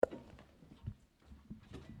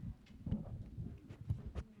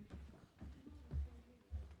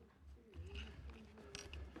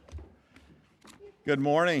Good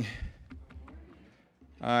morning.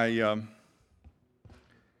 I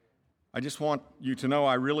just want you to know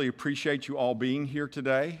I really appreciate you all being here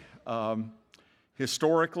today.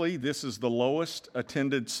 Historically, this is the lowest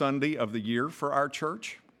attended Sunday of the year for our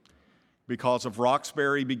church because of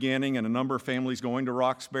Roxbury beginning and a number of families going to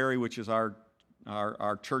Roxbury, which is our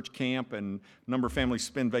church camp, and a number of families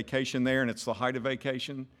spend vacation there, and it's the height of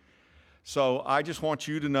vacation. So I just want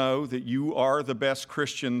you to know that you are the best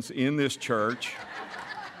Christians in this church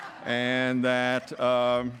and that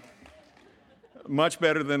much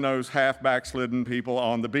better than those half backslidden people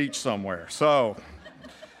on the beach somewhere. So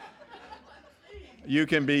you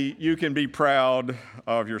can be proud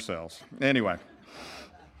of yourselves. Anyway,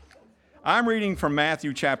 I'm reading from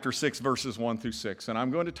Matthew chapter 6, verses 1 through 6, and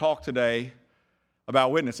I'm going to talk today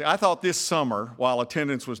about witnessing. I thought this summer, while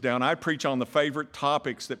attendance was down, I'd preach on the favorite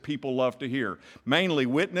topics that people love to hear, mainly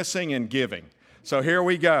witnessing and giving. So here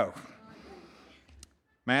we go.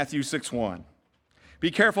 Matthew 6:1. Be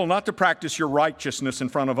careful not to practice your righteousness in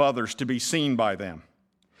front of others to be seen by them.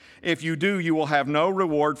 If you do, you will have no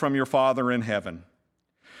reward from your Father in heaven.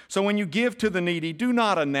 So when you give to the needy, do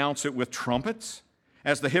not announce it with trumpets,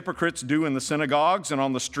 as the hypocrites do in the synagogues and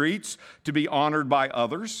on the streets, to be honored by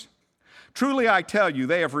others. Truly, I tell you,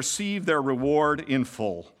 they have received their reward in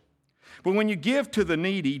full. But when you give to the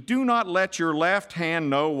needy, do not let your left hand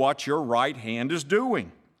know what your right hand is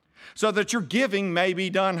doing, so that your giving may be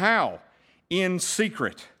done how? In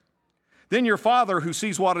secret. Then your Father who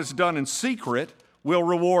sees what is done in secret will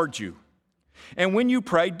reward you. And when you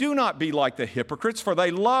pray, do not be like the hypocrites, for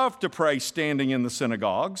they love to pray standing in the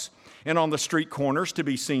synagogues and on the street corners to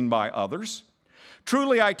be seen by others.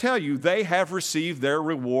 Truly, I tell you, they have received their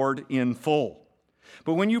reward in full.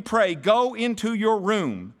 But when you pray, go into your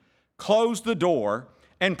room, close the door,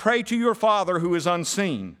 and pray to your Father who is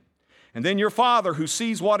unseen. And then your Father who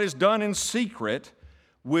sees what is done in secret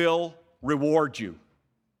will reward you.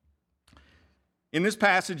 In this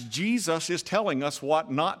passage, Jesus is telling us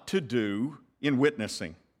what not to do in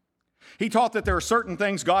witnessing. He taught that there are certain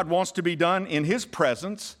things God wants to be done in His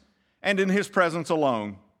presence and in His presence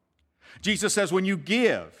alone. Jesus says when you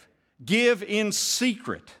give in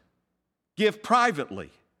secret, give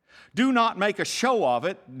privately. Do not make a show of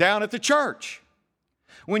it down at the church.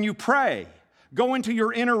 When you pray, go into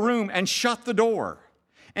your inner room and shut the door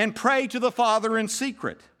and pray to the Father in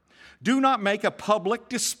secret. Do not make a public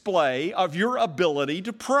display of your ability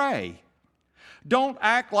to pray. Don't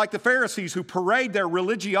act like the Pharisees who parade their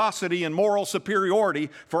religiosity and moral superiority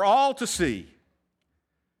for all to see.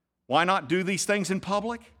 Why not do these things in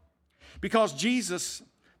public? Because Jesus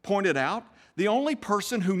pointed out the only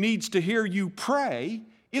person who needs to hear you pray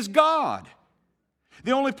is God.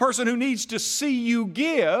 The only person who needs to see you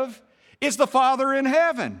give is the Father in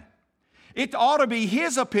heaven. It ought to be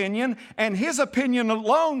His opinion and His opinion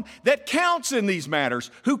alone that counts in these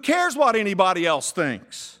matters. Who cares what anybody else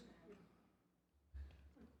thinks?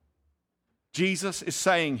 Jesus is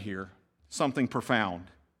saying here something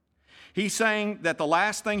profound. He's saying that the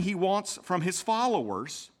last thing He wants from His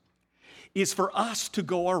followers is for us to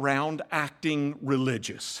go around acting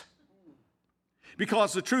religious.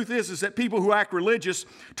 Because the truth is that people who act religious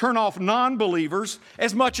turn off non-believers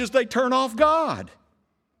as much as they turn off God.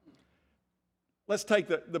 Let's take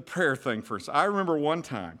the prayer thing first. I remember one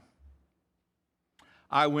time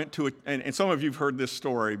I went to, and some of you have heard this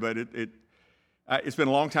story, but it's been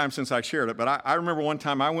a long time since I shared it, but I remember one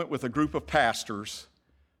time I went with a group of pastors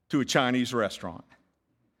to a Chinese restaurant.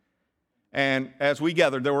 And as we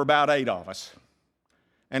gathered, there were about 8 of us.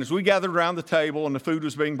 And as we gathered around the table and the food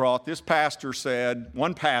was being brought,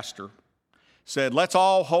 one pastor said, let's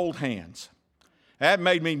all hold hands. That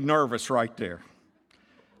made me nervous right there.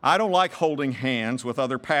 I don't like holding hands with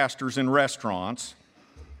other pastors in restaurants.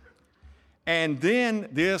 And then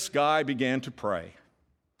this guy began to pray.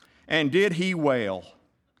 And did he wail?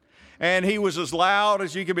 And he was as loud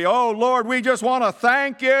as you could be. Oh, Lord, we just want to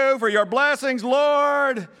thank you for your blessings,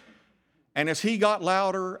 Lord. And as he got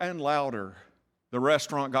louder and louder, the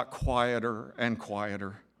restaurant got quieter and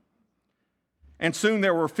quieter. And soon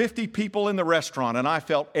there were 50 people in the restaurant, and I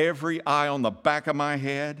felt every eye on the back of my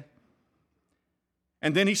head.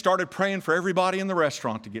 And then he started praying for everybody in the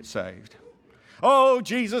restaurant to get saved. Oh,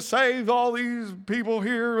 Jesus, save all these people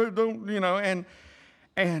here who don't,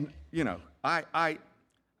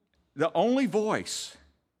 the only voice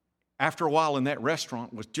after a while in that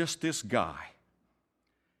restaurant was just this guy.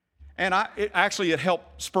 And it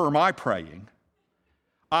helped spur my praying.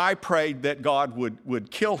 I prayed that God would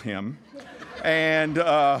kill him. And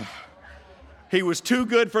he was too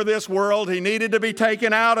good for this world. He needed to be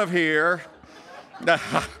taken out of here.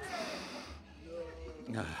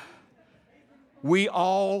 We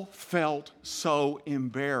all felt so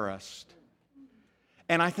embarrassed.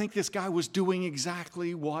 And I think this guy was doing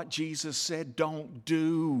exactly what Jesus said don't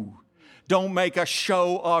do. Don't make a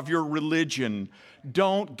show of your religion.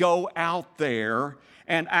 Don't go out there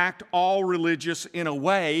and act all religious in a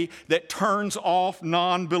way that turns off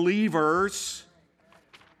non-believers.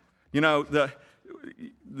 You know,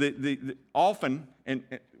 often, and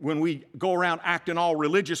when we go around acting all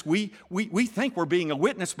religious, we think we're being a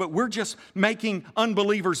witness, but we're just making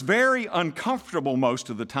unbelievers very uncomfortable most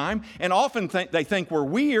of the time, and often they think we're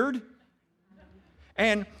weird.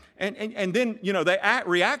 And then, you know, they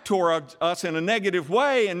react toward us in a negative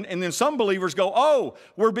way, and then some believers go, oh,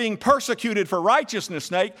 we're being persecuted for righteousness'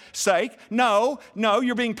 sake. No,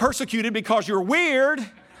 you're being persecuted because you're weird.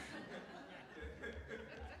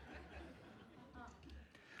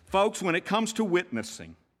 Folks, when it comes to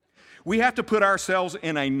witnessing, we have to put ourselves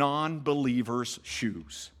in a non-believer's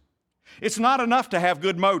shoes. It's not enough to have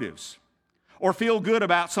good motives or feel good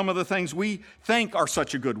about some of the things we think are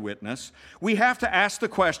such a good witness. We have to ask the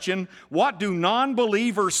question, what do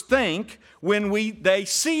non-believers think when they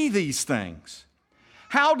see these things?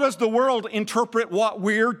 How does the world interpret what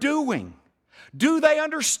we're doing? Do they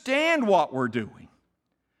understand what we're doing?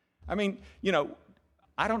 I mean, you know,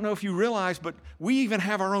 I don't know if you realize, but we even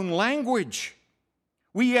have our own language.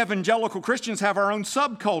 We evangelical Christians have our own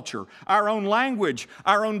subculture, our own language,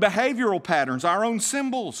 our own behavioral patterns, our own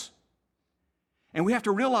symbols. And we have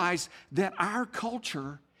to realize that our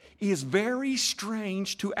culture is very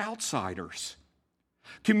strange to outsiders.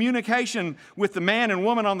 Communication with the man and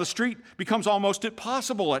woman on the street becomes almost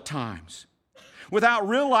impossible at times. Without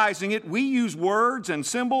realizing it, we use words and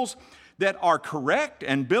symbols that are correct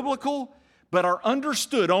and biblical, but are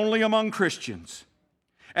understood only among Christians.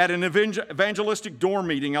 At an evangelistic dorm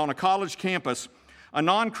meeting on a college campus, a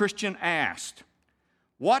non-Christian asked,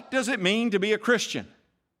 "What does it mean to be a Christian?"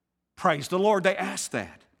 Praise the Lord, they asked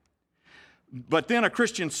that. But then a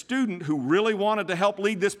Christian student who really wanted to help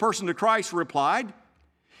lead this person to Christ replied,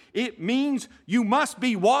 "It means you must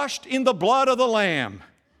be washed in the blood of the Lamb."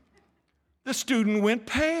 The student went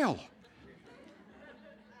pale.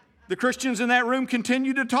 The Christians in that room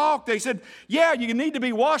continued to talk. They said, yeah, you need to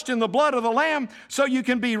be washed in the blood of the Lamb so you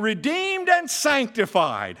can be redeemed and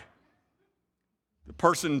sanctified. The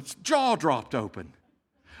person's jaw dropped open.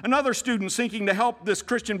 Another student seeking to help this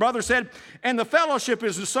Christian brother said, and the fellowship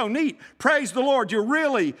is so neat. Praise the Lord, you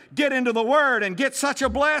really get into the Word and get such a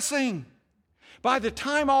blessing. By the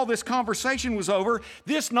time all this conversation was over,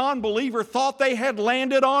 this non-believer thought they had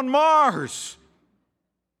landed on Mars.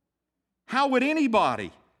 How would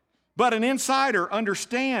anybody but an insider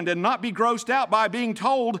understand and not be grossed out by being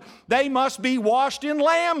told they must be washed in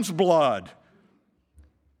lamb's blood?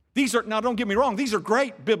 Now don't get me wrong, these are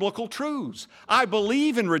great biblical truths. I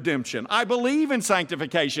believe in redemption. I believe in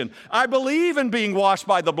sanctification. I believe in being washed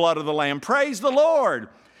by the blood of the Lamb. Praise the Lord.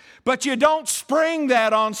 But you don't spring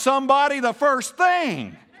that on somebody the first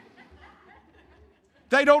thing.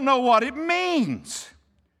 They don't know what it means.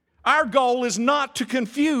 Our goal is not to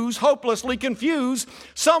hopelessly confuse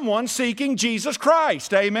someone seeking Jesus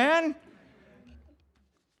Christ. Amen?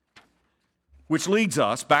 Which leads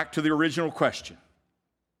us back to the original question.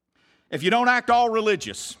 If you don't act all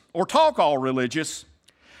religious or talk all religious,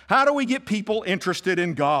 how do we get people interested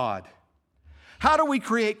in God? How do we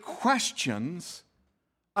create questions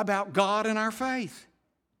about God and our faith?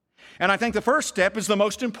 And I think the first step is the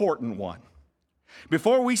most important one.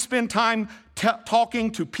 Before we spend time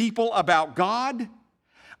talking to people about God,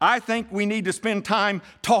 I think we need to spend time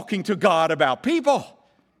talking to God about people.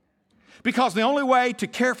 Because the only way to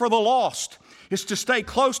care for the lost is to stay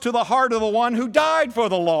close to the heart of the one who died for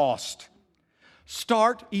the lost.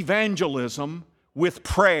 Start evangelism with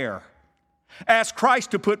prayer. Ask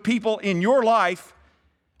Christ to put people in your life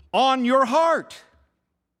on your heart.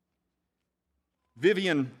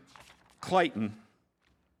 Vivian Clayton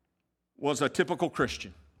was a typical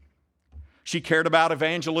Christian. She cared about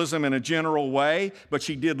evangelism in a general way, but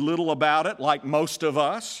she did little about it, like most of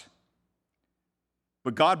us.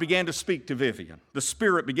 But God began to speak to Vivian. The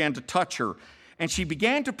Spirit began to touch her, and she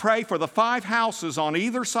began to pray for the 5 houses on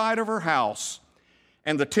either side of her house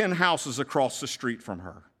and the 10 houses across the street from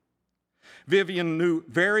her. Vivian knew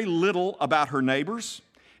very little about her neighbors,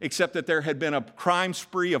 except that there had been a crime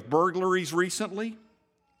spree of burglaries recently.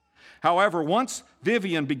 However, once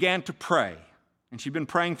Vivian began to pray, and she'd been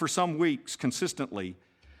praying for some weeks consistently,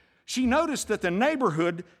 she noticed that the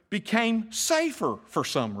neighborhood became safer for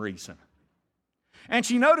some reason. And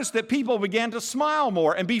she noticed that people began to smile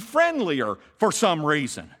more and be friendlier for some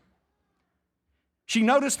reason. She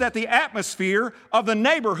noticed that the atmosphere of the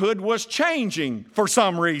neighborhood was changing for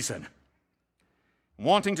some reason.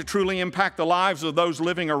 wanting to truly impact the lives of those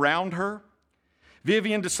living around her,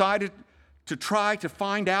 Vivian decided to try to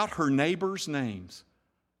find out her neighbors' names.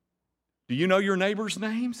 Do you know your neighbors'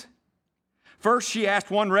 names? First, she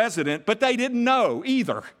asked one resident, but they didn't know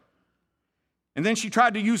either. And then she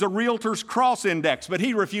tried to use a realtor's cross index, but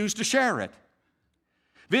he refused to share it.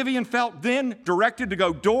 Vivian felt then directed to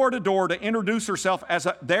go door to door to introduce herself as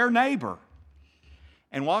their neighbor.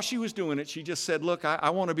 And while she was doing it, she just said, look, I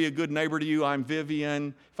want to be a good neighbor to you. I'm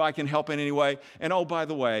Vivian, if I can help in any way. And oh, by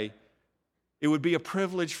the way, it would be a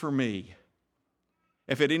privilege for me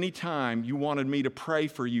if at any time you wanted me to pray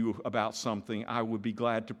for you about something, I would be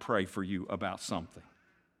glad to pray for you about something.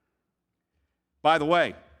 By the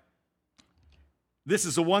way, this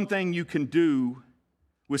is the one thing you can do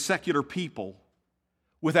with secular people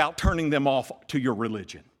without turning them off to your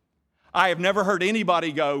religion. I have never heard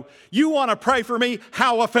anybody go, you want to pray for me?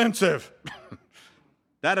 How offensive.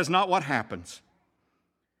 That is not what happens.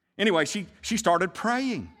 Anyway, she started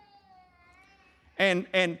praying.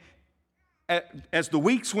 And as the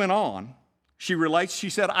weeks went on, she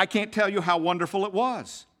said, I can't tell you how wonderful it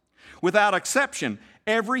was. Without exception,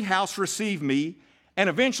 every house received me, and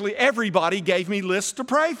eventually everybody gave me lists to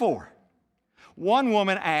pray for. One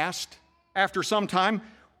woman asked, after some time,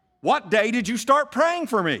 what day did you start praying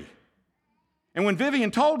for me? And when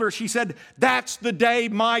Vivian told her, she said, that's the day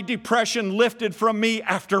my depression lifted from me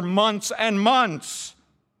after months and months.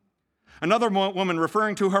 Another woman,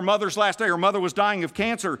 referring to her mother's last day, her mother was dying of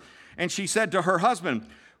cancer, and she said to her husband,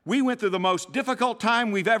 we went through the most difficult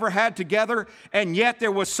time we've ever had together, and yet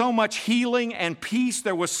there was so much healing and peace.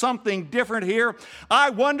 There was something different here.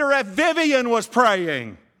 I wonder if Vivian was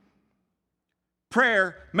praying.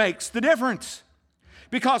 Prayer makes the difference.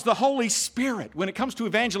 Because the Holy Spirit, when it comes to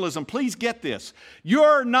evangelism, please get this.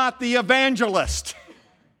 You're not the evangelist.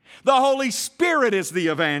 The Holy Spirit is the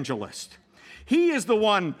evangelist. He is the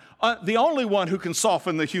one, the only one who can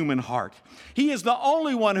soften the human heart. He is the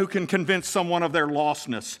only one who can convince someone of their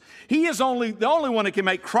lostness. He is the only one who can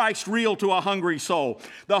make Christ real to a hungry soul.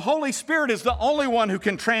 The Holy Spirit is the only one who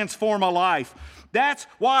can transform a life. That's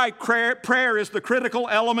why prayer is the critical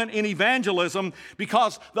element in evangelism,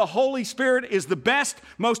 because the Holy Spirit is the best,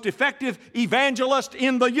 most effective evangelist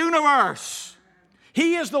in the universe.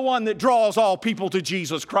 He is the one that draws all people to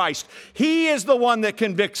Jesus Christ. He is the one that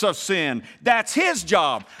convicts of sin. That's His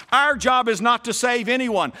job. Our job is not to save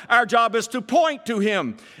anyone. Our job is to point to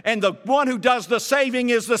Him. And the one who does the saving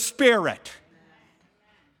is the Spirit.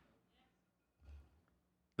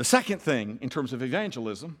 The second thing in terms of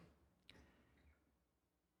evangelism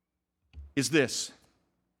is this.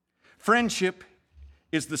 Friendship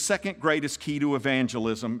is the second greatest key to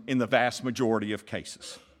evangelism in the vast majority of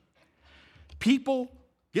cases. People,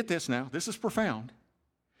 get this now, this is profound.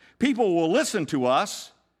 People will listen to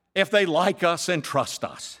us if they like us and trust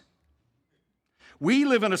us. We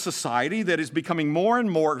live in a society that is becoming more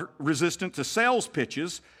and more resistant to sales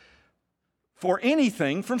pitches for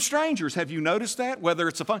anything from strangers. Have you noticed that? Whether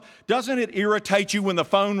it's a phone, doesn't it irritate you when the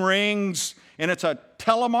phone rings and it's a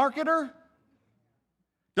telemarketer?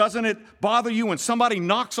 Doesn't it bother you when somebody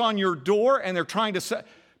knocks on your door and they're trying to say,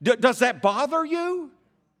 does that bother you?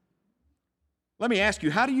 Let me ask you,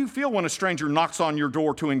 how do you feel when a stranger knocks on your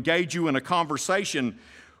door to engage you in a conversation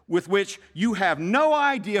with which you have no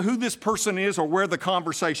idea who this person is or where the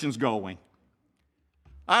conversation's going?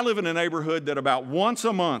 I live in a neighborhood that about once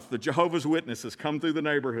a month, the Jehovah's Witnesses come through the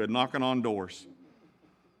neighborhood knocking on doors.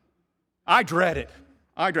 I dread it.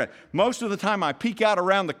 Most of the time I peek out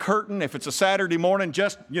around the curtain if it's a Saturday morning,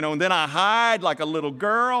 and then I hide like a little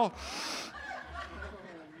girl.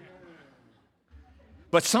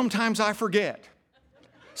 But sometimes I forget.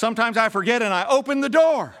 And I open the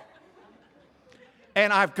door.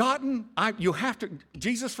 And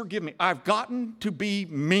Jesus forgive me, I've gotten to be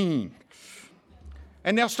mean.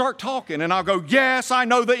 And they'll start talking and I'll go, yes, I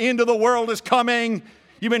know the end of the world is coming.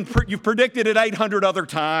 You've predicted it 800 other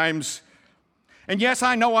times. And yes,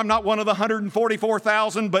 I know I'm not one of the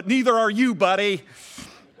 144,000, but neither are you, buddy.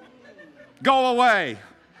 Go away.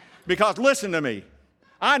 Because listen to me.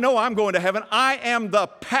 I know I'm going to heaven. I'm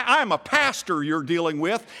a pastor you're dealing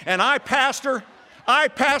with, and I pastor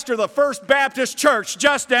the First Baptist Church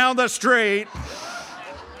just down the street.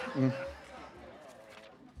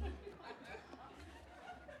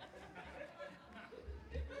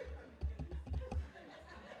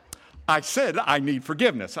 I said I need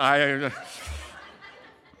forgiveness.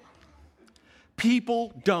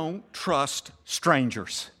 People don't trust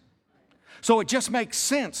strangers. So it just makes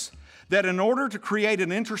sense that in order to create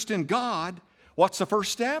an interest in God, what's the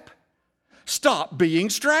first step? Stop being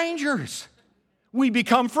strangers. We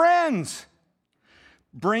become friends.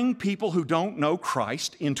 bring people who don't know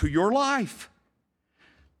Christ into your life.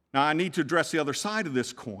 Now, I need to address the other side of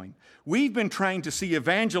this coin. We've been trained to see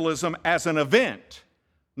evangelism as an event,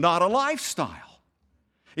 not a lifestyle.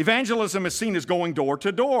 Evangelism is seen as going door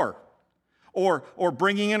to door, or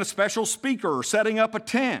bringing in a special speaker, or setting up a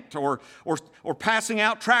tent, or passing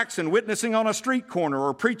out tracts and witnessing on a street corner,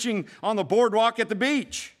 or preaching on the boardwalk at the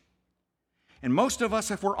beach. And most of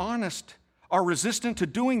us, if we're honest, are resistant to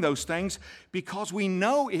doing those things because we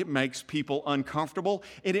know it makes people uncomfortable,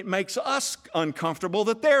 and it makes us uncomfortable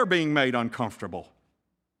that they're being made uncomfortable.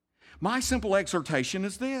 My simple exhortation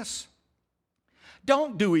is this: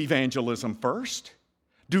 don't do evangelism first,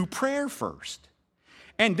 do prayer first.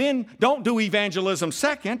 And then don't do evangelism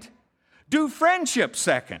second, do friendship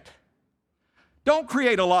second. Don't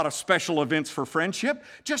create a lot of special events for friendship,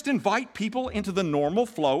 just invite people into the normal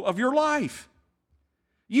flow of your life.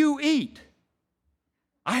 You eat.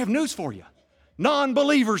 I have news for you.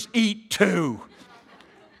 Non-believers eat too.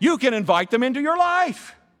 You can invite them into your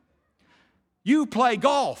life. You play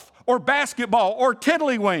golf or basketball or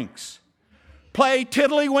tiddlywinks. Play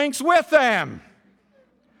tiddlywinks with them.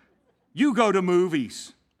 You go to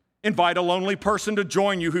movies. Invite a lonely person to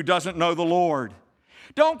join you who doesn't know the Lord.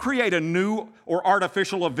 Don't create a new or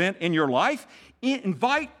artificial event in your life.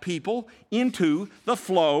 Invite people into the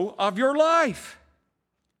flow of your life.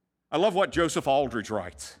 I love what Joseph Aldridge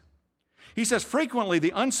writes. He says, frequently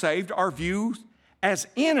the unsaved are viewed as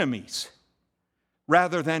enemies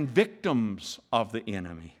rather than victims of the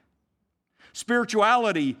enemy.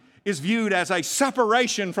 Spirituality is viewed as a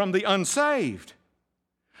separation from the unsaved.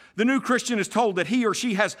 The new Christian is told that he or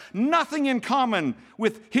she has nothing in common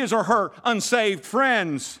with his or her unsaved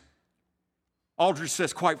friends. Aldridge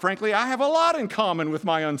says, quite frankly, I have a lot in common with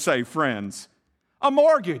my unsaved friends. A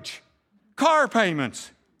mortgage, car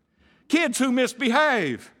payments, kids who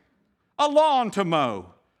misbehave, a lawn to mow,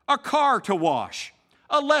 a car to wash,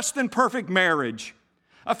 a less than perfect marriage,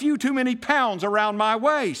 a few too many pounds around my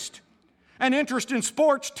waist, an interest in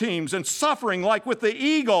sports teams and suffering like with the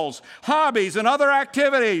Eagles, hobbies and other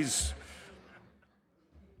activities.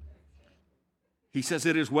 He says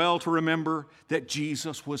it is well to remember that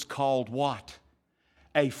Jesus was called what?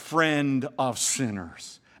 A friend of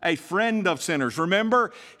sinners. A friend of sinners.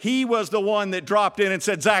 Remember, he was the one that dropped in and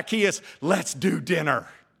said, Zacchaeus, let's do dinner.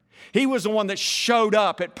 He was the one that showed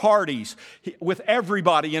up at parties with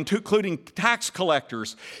everybody, including tax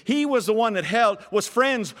collectors. He was the one that was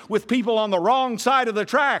friends with people on the wrong side of the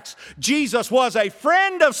tracks. Jesus was a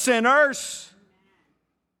friend of sinners.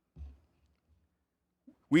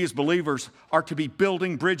 We as believers are to be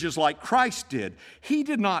building bridges like Christ did. He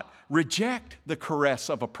did not reject the caress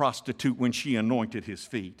of a prostitute when she anointed his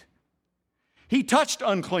feet. He touched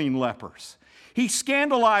unclean lepers. He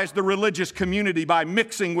scandalized the religious community by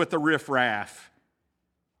mixing with the riffraff.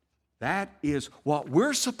 That is what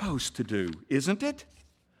we're supposed to do, isn't it?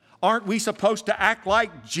 Aren't we supposed to act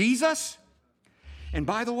like Jesus? And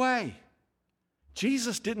by the way,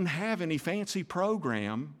 Jesus didn't have any fancy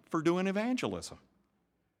program for doing evangelism.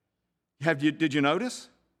 Did you notice?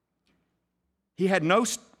 He had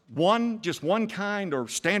just one kind or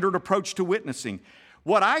standard approach to witnessing.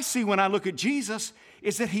 What I see when I look at Jesus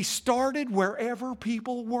is that he started wherever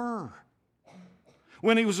people were.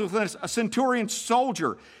 When he was with a centurion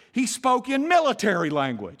soldier, he spoke in military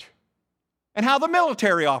language and how the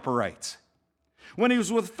military operates. When he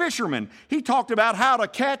was with fishermen, he talked about how to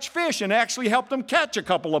catch fish and actually helped them catch a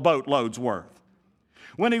couple of boatloads worth.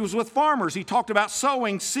 When he was with farmers, he talked about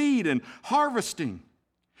sowing seed and harvesting.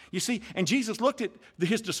 You see, and Jesus looked at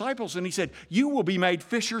his disciples and he said, you will be made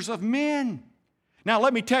fishers of men. Now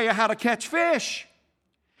let me tell you how to catch fish.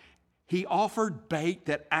 He offered bait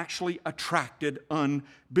that actually attracted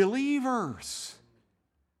unbelievers.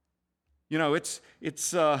 You know, it's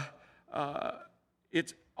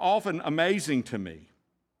often amazing to me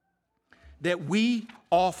that we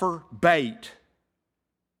offer bait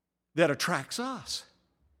that attracts us,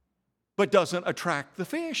 but doesn't attract the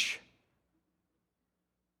fish.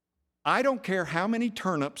 I don't care how many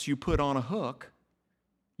turnips you put on a hook,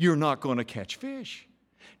 you're not going to catch fish.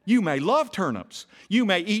 You may love turnips. You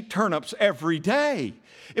may eat turnips every day.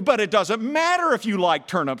 But it doesn't matter if you like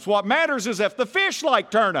turnips. What matters is if the fish like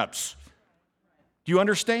turnips. Do you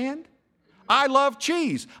understand? I love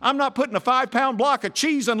cheese. I'm not putting a 5-pound block of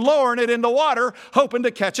cheese and lowering it in the water hoping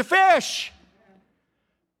to catch a fish.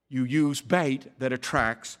 You use bait that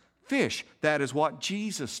attracts fish. That is what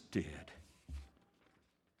Jesus did.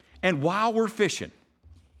 And while we're fishing,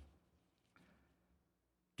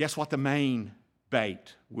 guess what the main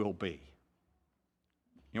bait will be?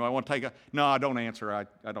 You know, I want to take no, don't answer.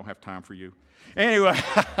 I don't have time for you. Anyway,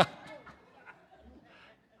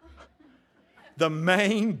 the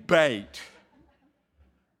main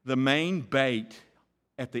bait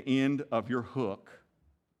at the end of your hook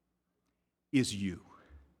is you.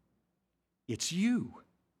 It's you.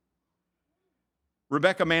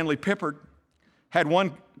 Rebecca Manley Pippert had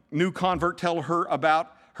one new convert tell her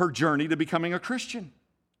about her journey to becoming a Christian.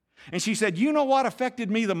 And she said, "You know what affected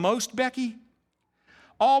me the most, Becky?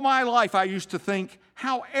 All my life I used to think,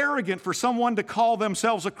 how arrogant for someone to call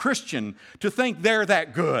themselves a Christian, to think they're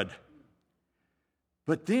that good.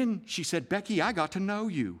 But then," she said, "Becky, I got to know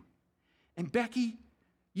you. And Becky,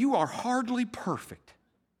 you are hardly perfect,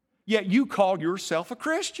 yet you call yourself a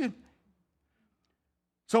Christian.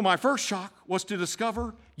 So my first shock was to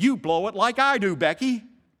discover you blow it like I do, Becky."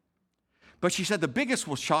 But she said the biggest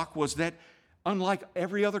shock was that, unlike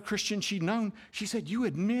every other Christian she'd known, she said, "You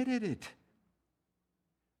admitted it."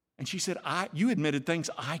 And she said, "You admitted things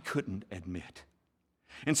I couldn't admit."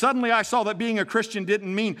 And suddenly I saw that being a Christian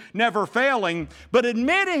didn't mean never failing, but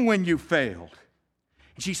admitting when you failed.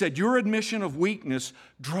 And she said, "Your admission of weakness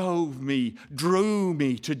drew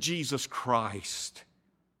me to Jesus Christ."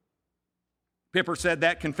 Pippert said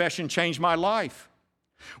that confession changed my life.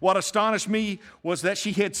 What astonished me was that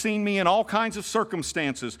she had seen me in all kinds of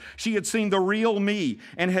circumstances. She had seen the real me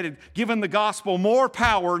and had given the gospel more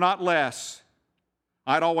power, not less.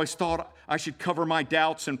 I'd always thought I should cover my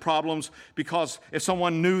doubts and problems because if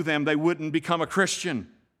someone knew them, they wouldn't become a Christian.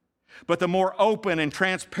 But the more open and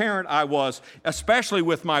transparent I was, especially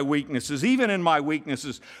with my weaknesses, even in my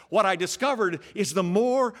weaknesses, what I discovered is the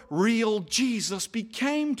more real Jesus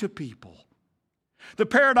became to people. The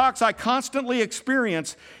paradox I constantly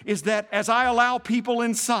experience is that as I allow people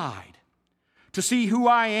inside to see who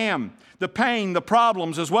I am, the pain, the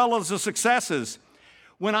problems, as well as the successes,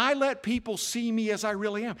 when I let people see me as I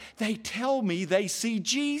really am, they tell me they see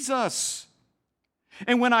Jesus.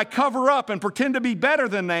 And when I cover up and pretend to be better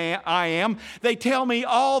than I am, they tell me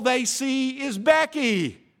all they see is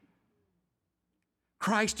Becky.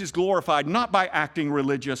 Christ is glorified not by acting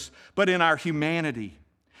religious, but in our humanity.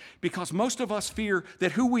 Because most of us fear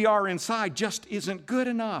that who we are inside just isn't good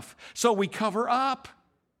enough, so we cover up.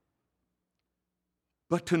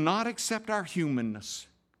 But to not accept our humanness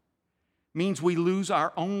means we lose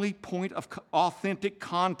our only point of authentic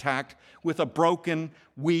contact with a broken,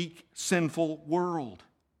 weak, sinful world.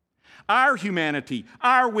 Our humanity,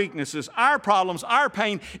 our weaknesses, our problems, our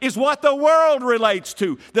pain is what the world relates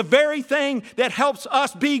to. The very thing that helps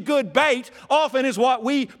us be good bait often is what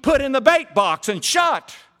we put in the bait box and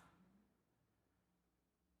shut.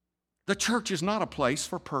 The church is not a place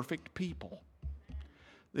for perfect people.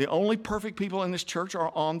 The only perfect people in this church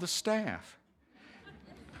are on the staff.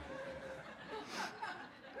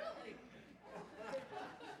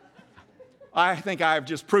 I think I've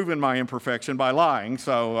just proven my imperfection by lying,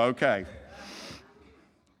 so okay.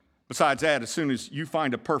 Besides that, as soon as you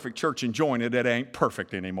find a perfect church and join it, it ain't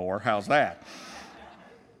perfect anymore. How's that?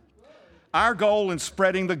 Our goal in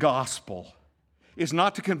spreading the gospel is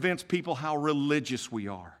not to convince people how religious we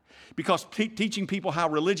are, because teaching people how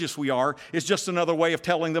religious we are is just another way of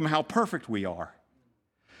telling them how perfect we are.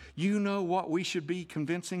 You know what we should be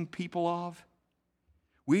convincing people of?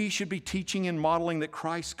 We should be teaching and modeling that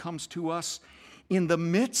Christ comes to us in the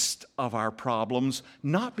midst of our problems,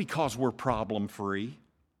 not because we're problem-free.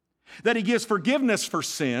 That He gives forgiveness for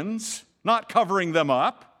sins, not covering them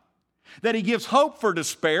up. That He gives hope for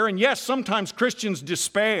despair, and yes, sometimes Christians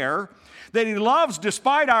despair. That He loves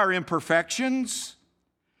despite our imperfections.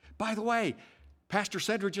 By the way, Pastor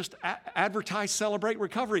Cedric just advertised Celebrate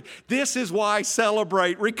Recovery. This is why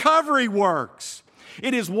Celebrate Recovery works.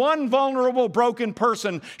 It is one vulnerable, broken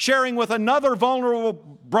person sharing with another vulnerable,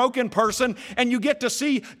 broken person, and you get to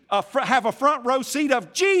see, have a front row seat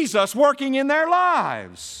of Jesus working in their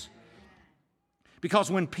lives. Because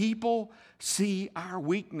when people see our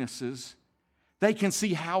weaknesses, they can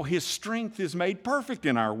see how His strength is made perfect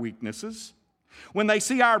in our weaknesses. When they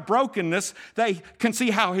see our brokenness, they can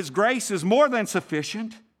see how His grace is more than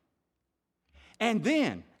sufficient. And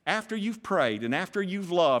then, after you've prayed and after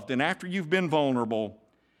you've loved and after you've been vulnerable,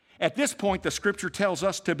 at this point the Scripture tells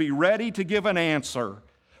us to be ready to give an answer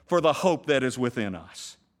for the hope that is within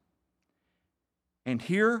us. And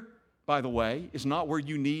here, by the way, is not where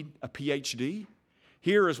you need a PhD.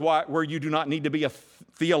 Here is where you do not need to be a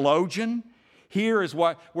theologian. Here is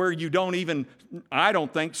where you don't even, I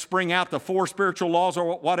don't think, spring out the 4 spiritual laws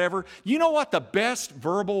or whatever. You know what the best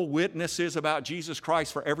verbal witness is about Jesus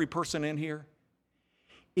Christ for every person in here?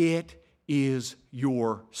 It is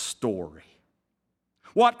your story.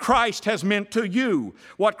 What Christ has meant to you,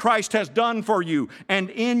 what Christ has done for you and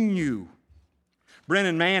in you.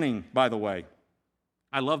 Brennan Manning, by the way,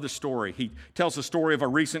 I love the story. He tells the story of a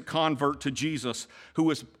recent convert to Jesus who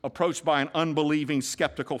was approached by an unbelieving,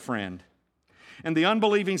 skeptical friend. And the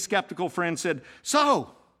unbelieving, skeptical friend said,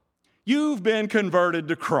 "So, you've been converted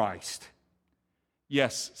to Christ."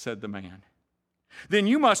 "Yes," said the man. "Then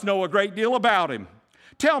you must know a great deal about him.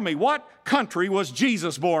 Tell me, what country was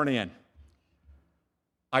Jesus born in?"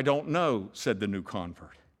 "I don't know," said the new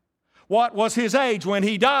convert. "What was his age when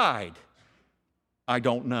he died?" "I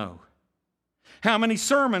don't know." "How many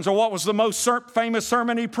sermons, or what was the most famous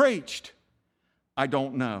sermon he preached?" "I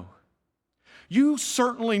don't know." "You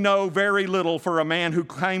certainly know very little for a man who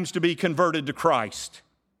claims to be converted to Christ."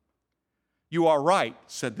 "You are right,"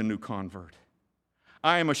 said the new convert.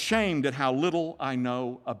 "I am ashamed at how little I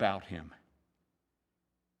know about him.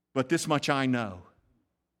 But this much I know.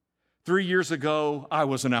 3 years ago, I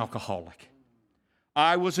was an alcoholic.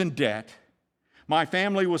 I was in debt. My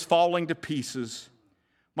family was falling to pieces.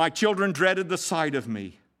 My children dreaded the sight of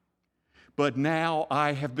me. But now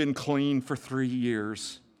I have been clean for 3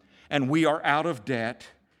 years, and we are out of debt,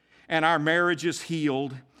 and our marriage is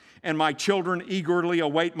healed, and my children eagerly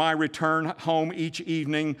await my return home each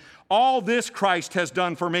evening. All this Christ has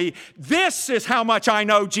done for me. This is how much I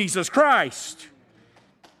know Jesus Christ."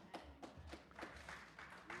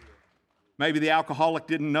 Maybe the alcoholic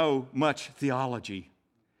didn't know much theology,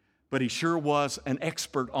 but he sure was an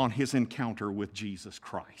expert on his encounter with Jesus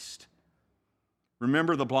Christ.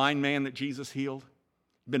 Remember the blind man that Jesus healed?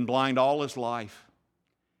 He'd been blind all his life.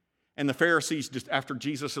 And the Pharisees, after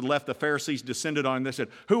Jesus had left, the Pharisees descended on him. They said,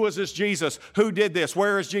 "Who is this Jesus? Who did this?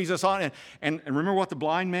 Where is Jesus on it?" And remember what the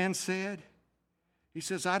blind man said? He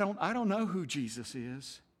says, I don't know who Jesus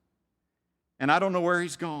is. And I don't know where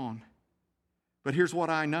he's gone. But here's what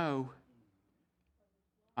I know.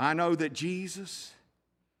 I know that Jesus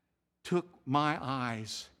took my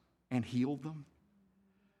eyes and healed them.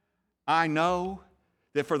 I know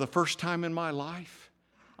that for the first time in my life,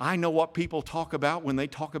 I know what people talk about when they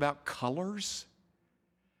talk about colors.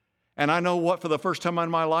 And I know what, for the first time in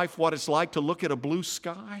my life, what it's like to look at a blue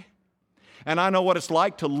sky. And I know what it's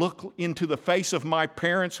like to look into the face of my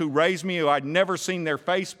parents who raised me, who I'd never seen their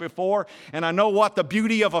face before. And I know what the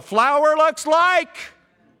beauty of a flower looks like.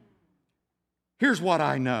 Here's what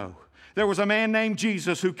I know. There was a man named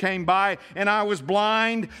Jesus who came by, and I was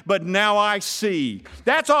blind, but now I see.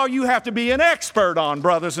 That's all you have to be an expert on,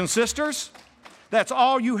 brothers and sisters. That's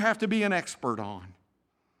all you have to be an expert on.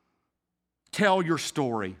 Tell your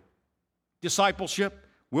story. Discipleship,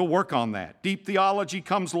 we'll work on that. Deep theology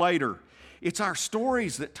comes later. It's our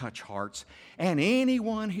stories that touch hearts, and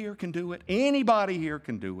anyone here can do it. Anybody here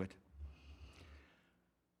can do it.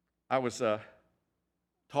 I was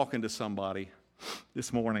talking to somebody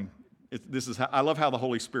this morning. I love how the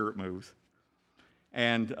Holy Spirit moves.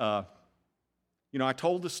 And, I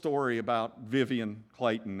told the story about Vivian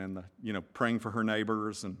Clayton and praying for her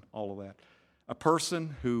neighbors and all of that. A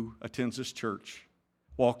person who attends this church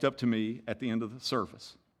walked up to me at the end of the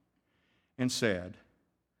service and said,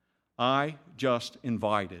 "I just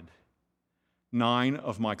invited 9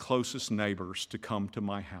 of my closest neighbors to come to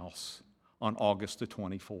my house on August the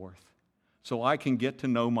 24th so I can get to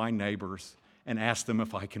know my neighbors and ask them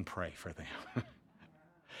if I can pray for them."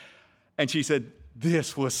 And she said,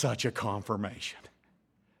 "This was such a confirmation.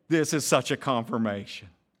 This is such a confirmation."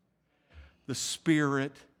 The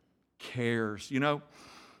Spirit cares.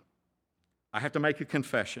 I have to make a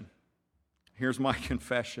confession. Here's my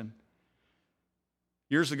confession.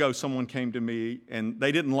 Years ago, someone came to me, and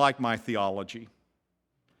they didn't like my theology,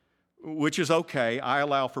 which is okay. I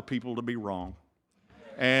allow for people to be wrong.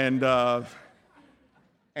 And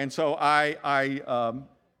so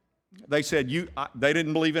they said, they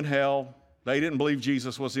didn't believe in hell. They didn't believe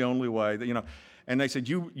Jesus was the only way. And they said,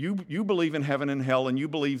 you believe in heaven and hell, and you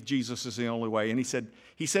believe Jesus is the only way. And he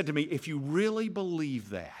said to me, "If you really believe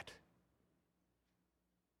that,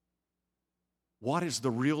 what is the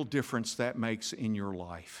real difference that makes in your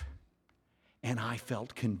life?" And I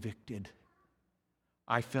felt convicted.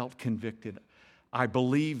 I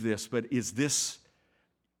believe this, but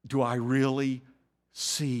do I really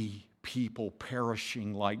see people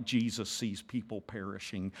perishing like Jesus sees people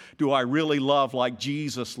perishing? Do I really love like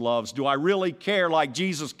Jesus loves? Do I really care like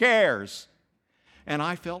Jesus cares? And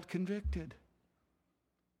I felt convicted.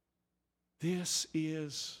 This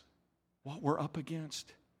is what we're up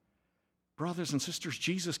against. Brothers and sisters,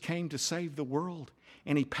 Jesus came to save the world,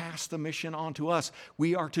 and He passed the mission on to us.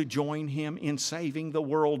 We are to join Him in saving the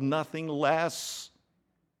world, nothing less.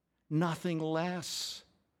 Nothing less.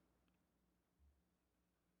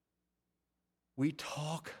 We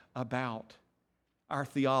talk about our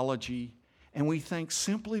theology, and we think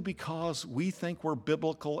simply because we think we're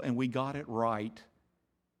biblical and we got it right,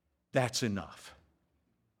 that's enough.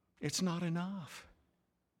 It's not enough.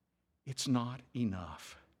 It's not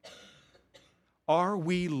enough. Are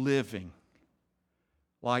we living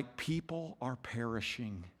like people are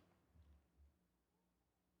perishing?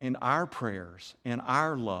 And our prayers and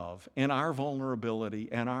our love and our vulnerability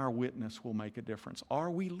and our witness will make a difference. Are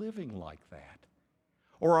we living like that?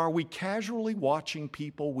 Or are we casually watching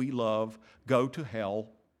people we love go to hell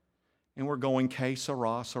and we're going, que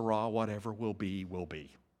sera, sera, whatever will be, will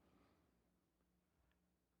be?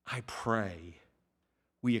 I pray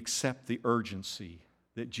we accept the urgency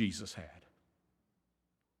that Jesus had.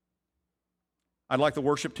 I'd like the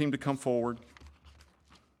worship team to come forward.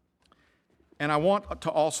 And I want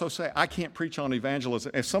to also say, I can't preach on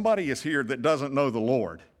evangelism. If somebody is here that doesn't know the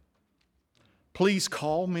Lord, please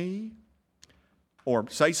call me or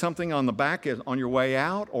say something on the back on your way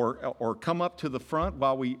out or come up to the front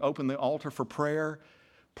while we open the altar for prayer.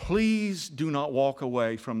 Please do not walk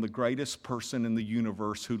away from the greatest person in the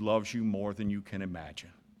universe who loves you more than you can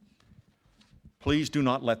imagine. Please do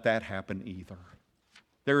not let that happen either.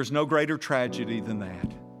 There is no greater tragedy than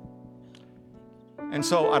that. And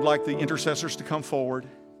so I'd like the intercessors to come forward.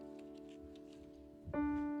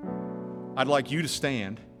 I'd like you to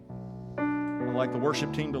stand. I'd like the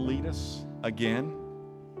worship team to lead us again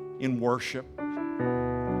in worship.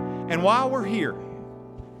 And while we're here,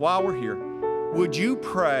 would you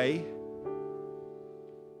pray,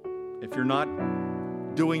 if you're not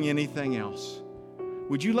doing anything else,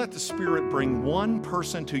 would you let the Spirit bring one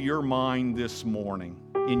person to your mind this morning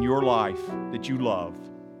in your life that you love?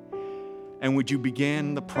 And would you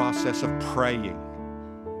begin the process of praying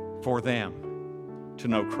for them to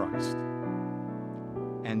know Christ?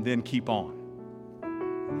 And then keep on.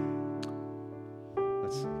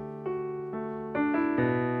 Let's see.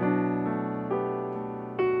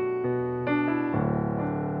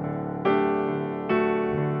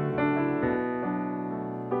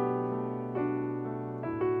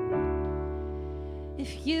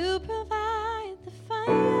 If you provide the fire,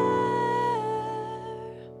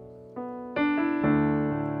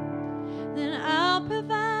 then I'll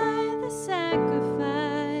provide the sacrifice.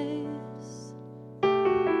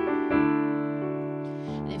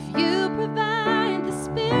 And if you provide the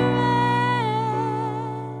Spirit,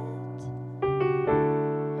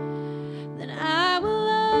 then I will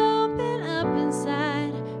open up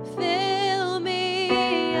inside. Fill me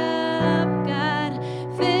up, God.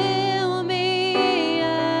 Fill me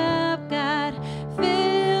up, God.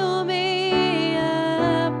 Fill me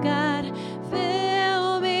up, God.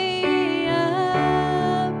 Fill me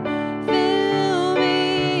up. Fill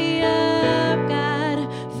me up, God.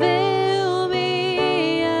 Fill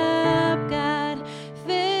me up, God.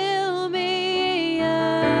 Fill me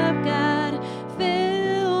up, God.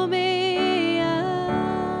 Fill me up.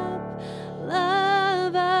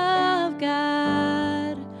 Love of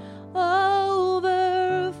God, overflow,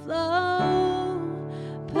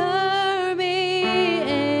 permeate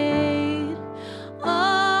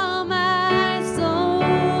all my soul.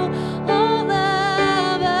 Oh,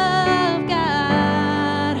 love of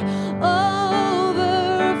God,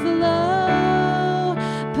 overflow,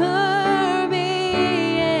 permeate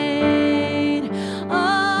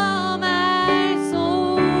all my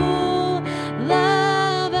soul.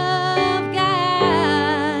 Love of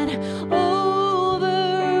God, overflow,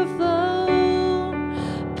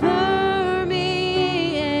 permeate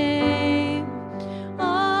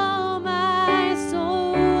all my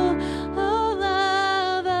soul. Oh,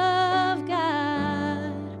 love of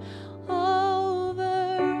God,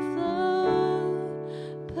 overflow,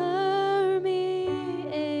 permeate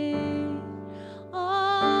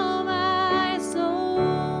all my soul.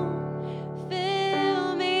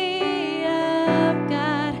 Fill me up,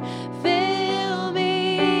 God. Fill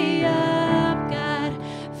me up, God.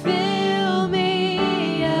 Fill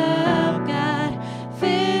me up, God.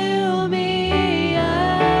 Fill me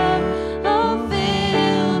up. Oh,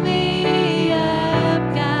 fill me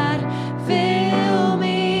up, God. Fill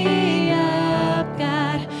me up,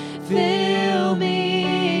 God. Fill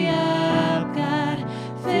me up, God.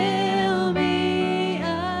 Fill me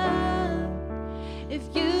up. If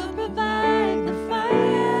you provide the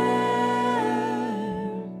fire,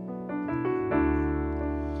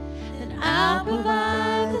 then I'll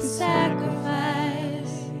provide the sacrifice.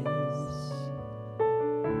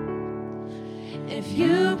 If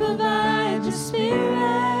you provide the Spirit,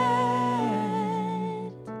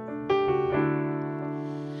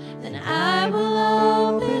 then I will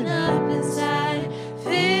open up inside.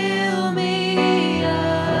 Fill me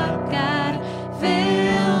up, God.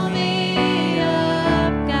 Fill me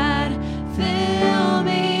up,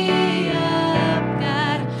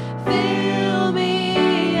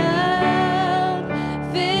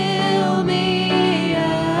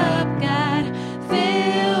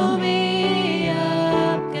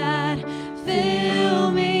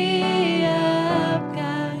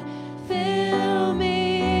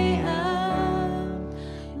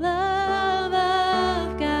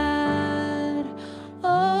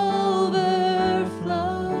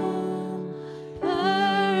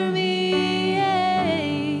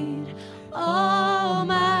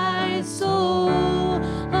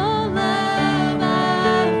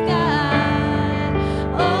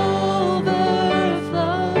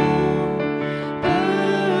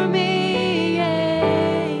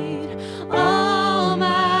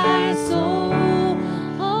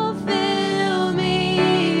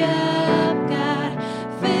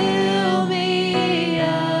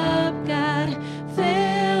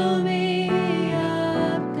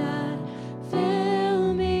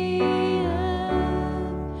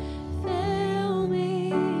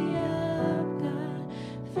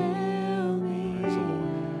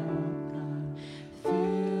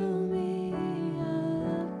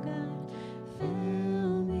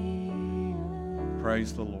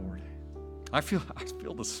 Praise the Lord. I feel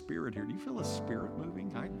the Spirit here. Do you feel the Spirit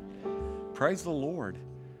moving? Praise the Lord.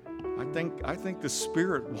 I think the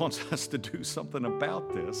Spirit wants us to do something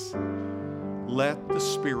about this. Let the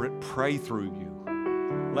Spirit pray through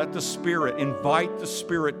you. Let the Spirit, invite the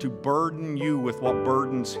Spirit to burden you with what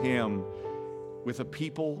burdens Him, with the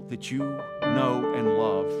people that you know and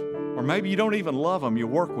love. Or maybe you don't even love them, you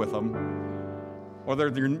work with them. Or they're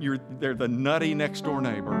the nutty next door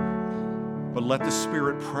neighbor. But let the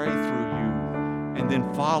Spirit pray through you and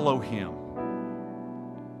then follow Him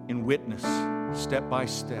in witness, step by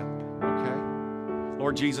step, okay?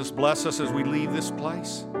 Lord Jesus, bless us as we leave this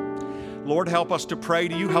place. Lord, help us to pray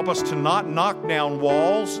to you. Help us to not knock down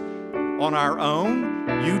walls on our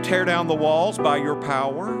own. You tear down the walls by your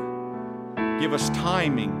power. Give us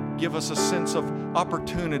timing. Give us a sense of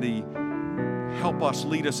opportunity. Help us,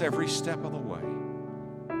 lead us every step of the way.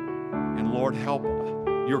 And Lord, help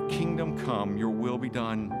your kingdom come, your will be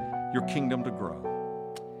done, your kingdom to grow.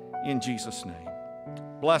 In Jesus' name.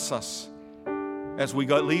 Bless us as we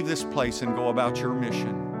leave this place and go about your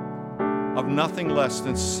mission of nothing less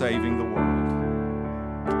than saving the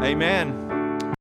world. Amen.